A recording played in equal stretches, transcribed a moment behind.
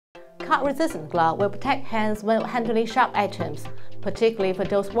cut-resistant glove will protect hands when handling sharp items, particularly for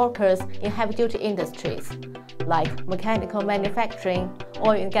those workers in heavy-duty industries, like mechanical manufacturing,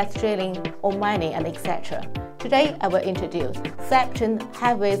 oil and gas drilling, or mining, and etc. Today, I will introduce Seibertron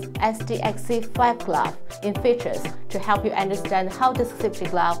HIGH-VIS SDXC5 glove in features to help you understand how this safety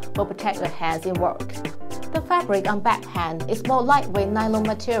glove will protect your hands in work. The fabric on backhand is more lightweight nylon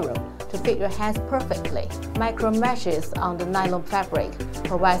material to fit your hands perfectly. Micro meshes on the nylon fabric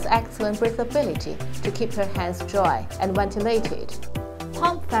provides excellent breathability to keep your hands dry and ventilated.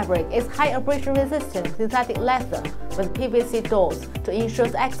 Palm fabric is high abrasion resistant synthetic leather with PVC doors to ensure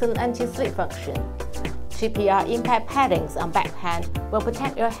excellent anti-slip function. GPR impact paddings on backhand will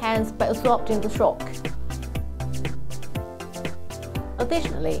protect your hands by absorbing the shock.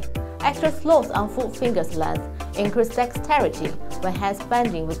 Additionally, extra slots on full fingers length increase dexterity when hands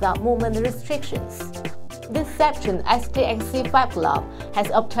bending without movement restrictions. This Seibertron SDXC5 glove has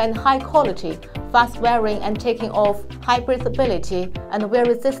obtained high-quality, fast-wearing and taking off, high breathability and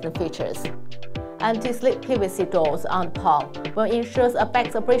wear-resistant features. Anti-slip PVC doors on the palm will ensure a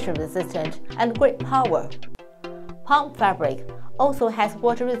back abrasion resistant and great power. Palm fabric also has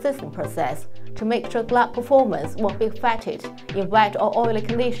water-resistant process to make sure glove performance won't be affected in wet or oily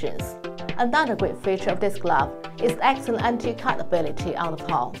conditions. Another great feature of this glove is excellent anti-cut ability on the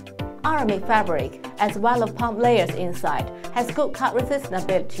palm. Army fabric, as well as palm layers inside, has good cut-resistant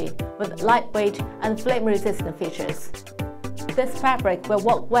ability with lightweight and flame-resistant features. This fabric will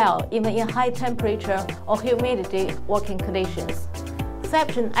work well even in high temperature or humidity working conditions.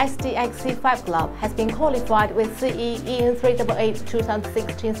 Seibertron SDXC5 glove has been qualified with CE EN388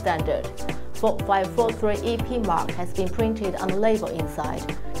 2016 standard. 4543 EP mark has been printed on the label inside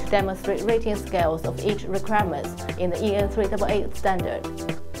to demonstrate rating scales of each requirements in the EN388 standard.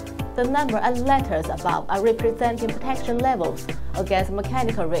 The number and letters above are representing protection levels against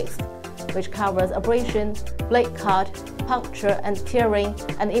mechanical risks, which covers abrasion, blade cut, puncture and tearing,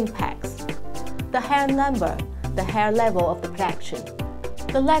 and impacts. The hair number, the hair level of the protection.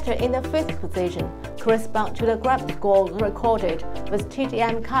 The letter in the fifth position corresponds to the grab score recorded with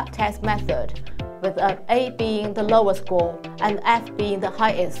TTM cut test method, with an A being the lowest score and F being the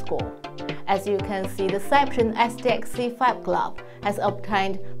highest score. As you can see, the Seibertron SDXC5 glove has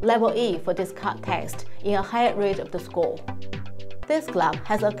obtained level E for this cut test in a higher rate of the score. This glove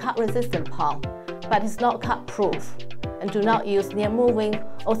has a cut-resistant palm, but is not cut-proof, and do not use near-moving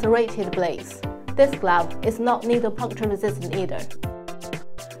or serrated blades. This glove is not needle puncture resistant either.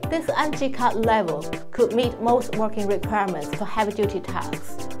 This anti-cut level could meet most working requirements for heavy-duty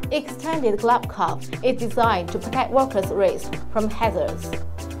tasks. Extended glove cuff is designed to protect workers' wrists from hazards.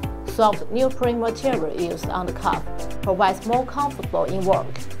 Soft neoprene material used on the cuff provides more comfortable in work.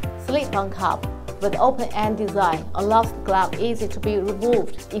 Slip-on cuff with open-end design allows the glove easy to be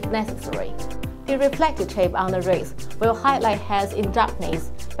removed if necessary. The reflective tape on the wrist will highlight hands in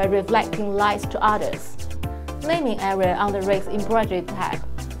darkness by reflecting lights to others. Naming area on the wrist embroidery tab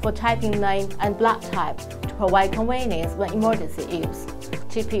for typing name and blood type to provide convenience when emergency use.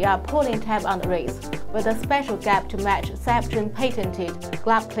 GPR pulling tab on the wrist with a special gap to match Seibertron patented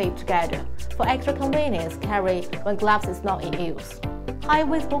glove clip together for extra convenience carry when gloves is not in use. High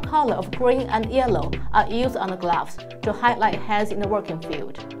visible color of green and yellow are used on the gloves to highlight hands in the working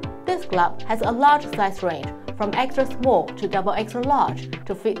field. This glove has a large size range from extra small to double extra large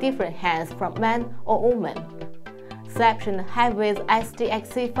to fit different hands from man or woman. Seibertron HIGH-VIS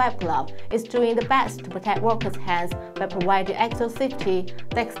SDXC5 glove is doing the best to protect workers' hands by providing extra safety,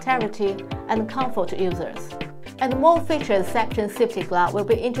 dexterity, and comfort to users. And more featured Seibertron safety glove will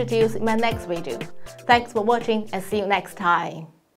be introduced in my next video. Thanks for watching and see you next time.